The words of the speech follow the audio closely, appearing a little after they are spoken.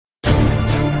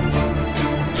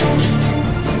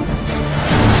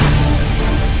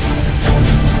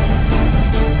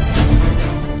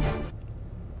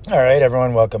All right,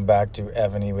 everyone, welcome back to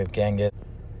Evony with Genghis.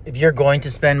 If you're going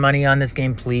to spend money on this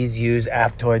game, please use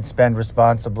APTOIDE, spend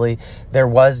responsibly. There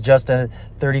was just a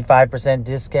 35%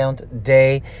 discount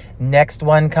day. Next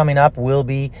one coming up will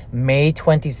be May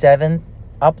 27th.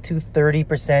 Up to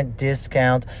 30%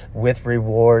 discount with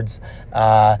rewards.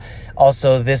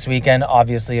 Also this weekend,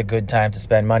 obviously a good time to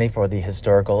spend money for the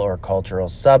historical or cultural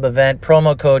sub event.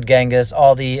 Promo code Genghis.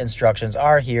 All the instructions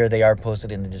are here. They are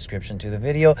posted in the description to the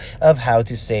video of how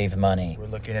to save money. We're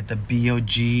looking at the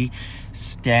BOG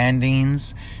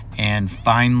standings and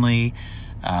finally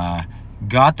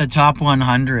got the top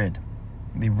 100,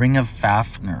 the Ring of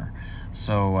Fafnir.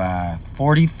 So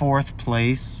 44th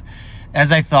place.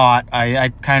 As I thought,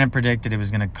 I kind of predicted it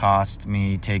was going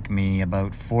to take me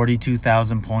about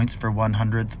 42,000 points for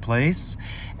 100th place.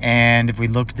 And if we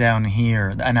look down here,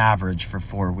 an average for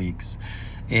 4 weeks,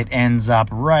 it ends up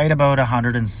right about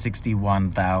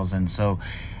 161,000. So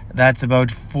that's about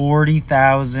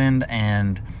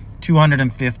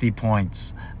 40,250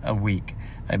 points a week,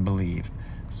 I believe.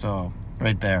 So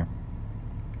right there,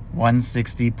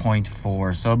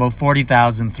 160.4. So about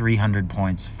 40,300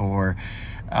 points for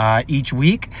each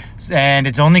week, and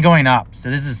it's only going up.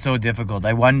 So this is so difficult.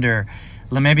 I wonder,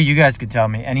 maybe you guys could tell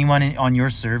me, anyone on your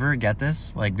server get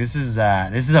this? Like this is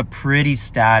a pretty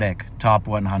static top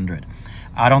 100.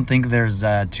 I don't think there's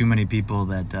too many people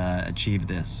that achieve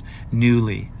this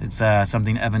newly. It's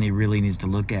something Evony really needs to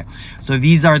look at. So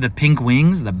these are the pink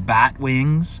wings, the bat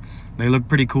wings. They look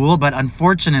pretty cool, but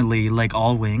unfortunately, like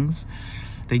all wings,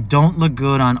 they don't look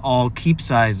good on all keep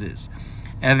sizes.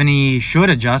 Evony should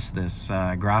adjust this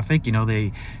graphic. You know,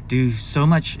 they do so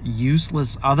much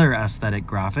useless other aesthetic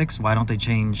graphics. Why don't they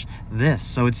change this?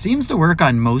 So it seems to work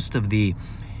on most of the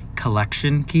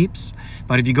collection keeps,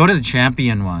 but if you go to the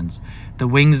champion ones, the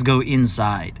wings go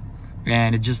inside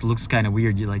and it just looks kind of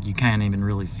weird. You can't even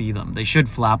really see them. They should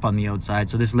flap on the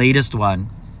outside. So this latest one,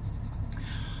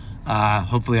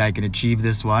 hopefully I can achieve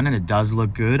this one, and it does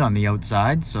look good on the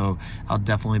outside, so I'll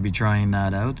definitely be trying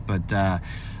that out. But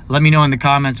let me know in the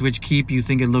comments which keep you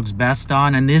think it looks best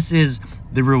on. And this is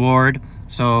the reward,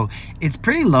 so it's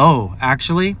pretty low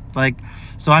actually.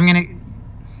 So I'm gonna,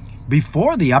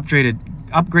 before the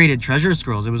upgraded treasure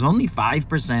scrolls, it was only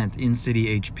 5% in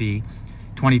city HP,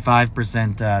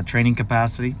 25% training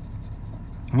capacity,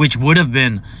 which would have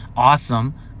been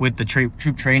awesome with the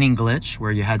troop training glitch,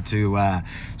 where you had to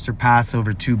surpass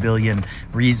over 2 billion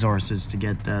resources to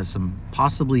get some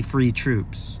possibly free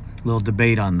troops. Little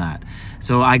debate on that.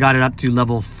 So I got it up to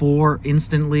level 4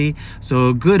 instantly. So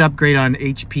a good upgrade on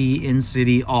HP in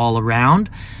city all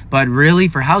around. But really,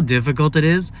 for how difficult it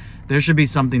is, there should be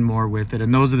something more with it.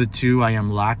 And those are the two I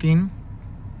am lacking.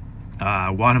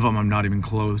 One of them I'm not even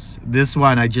close. This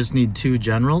one I just need 2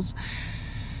 generals.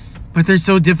 But they're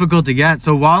so difficult to get.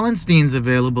 So Wallenstein's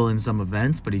available in some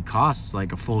events, but he costs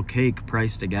like a full cake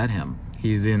price to get him.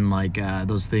 He's in like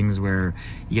those things where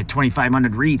you get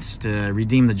 2,500 wreaths to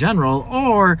redeem the general,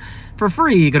 or for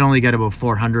free you can only get about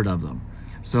 400 of them.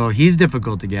 So he's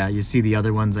difficult to get. You see the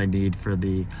other ones I need for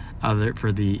the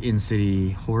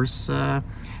in-city horse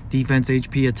defense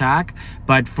HP attack,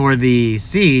 but for the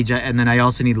siege, and then I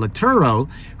also need Laturo,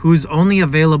 who's only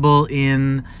available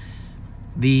in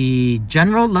the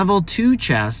general level 2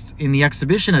 chest in the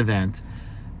exhibition event,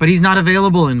 but he's not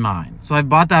available in mine. So I've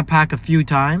bought that pack a few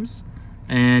times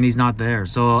and he's not there.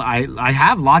 So I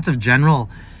have lots of general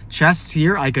chests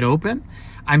here I could open.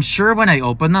 I'm sure when I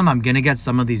open them, I'm gonna get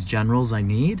some of these generals I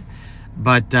need,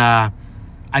 but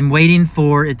I'm waiting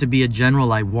for it to be a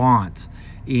general I want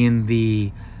in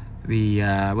the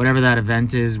whatever that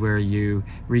event is where you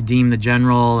redeem the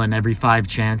general and every 5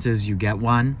 chances you get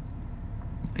one.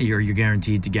 You're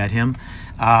guaranteed to get him.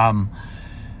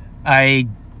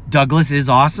 Douglas is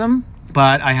awesome,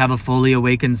 but I have a fully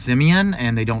awakened Simeon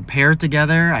and they don't pair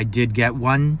together. I did get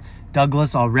one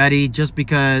Douglas already, just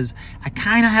because I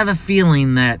kind of have a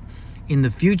feeling that in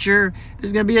the future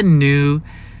there's going to be a new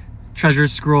treasure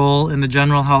scroll in the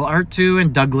General Hall Art 2,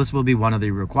 and Douglas will be one of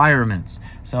the requirements.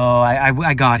 So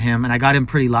I got him, and I got him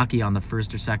pretty lucky on the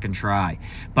 1st or 2nd try.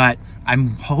 But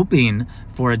I'm hoping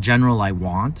for a general I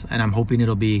want, and I'm hoping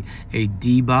it'll be a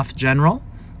debuff general,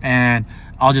 and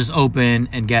I'll just open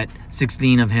and get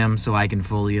 16 of him so I can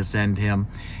fully ascend him.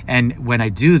 And when I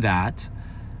do that,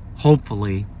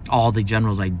 hopefully all the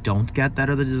generals I don't get that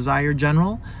are the desired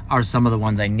general are some of the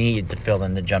ones I need to fill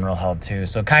in the general hull too.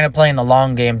 So kind of playing the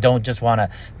long game, don't just want to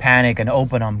panic and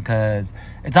open them, because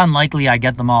it's unlikely I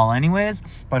get them all anyways,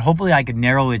 but hopefully I could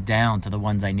narrow it down to the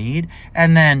ones I need,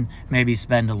 and then maybe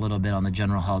spend a little bit on the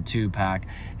general hull 2 pack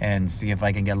and see if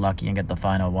I can get lucky and get the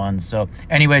final ones. So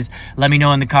anyways, let me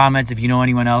know in the comments if you know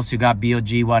anyone else who got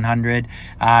BOG 100.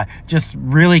 Just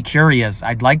really curious.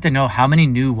 I'd like to know how many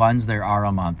new ones there are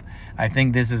a month. I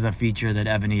think this is a feature that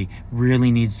Evony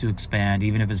really needs to expand,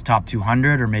 even if it's top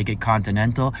 200 or make it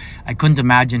continental. I couldn't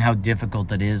imagine how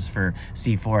difficult it is for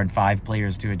C4 and 5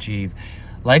 players to achieve.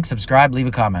 Like, subscribe, leave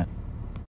a comment.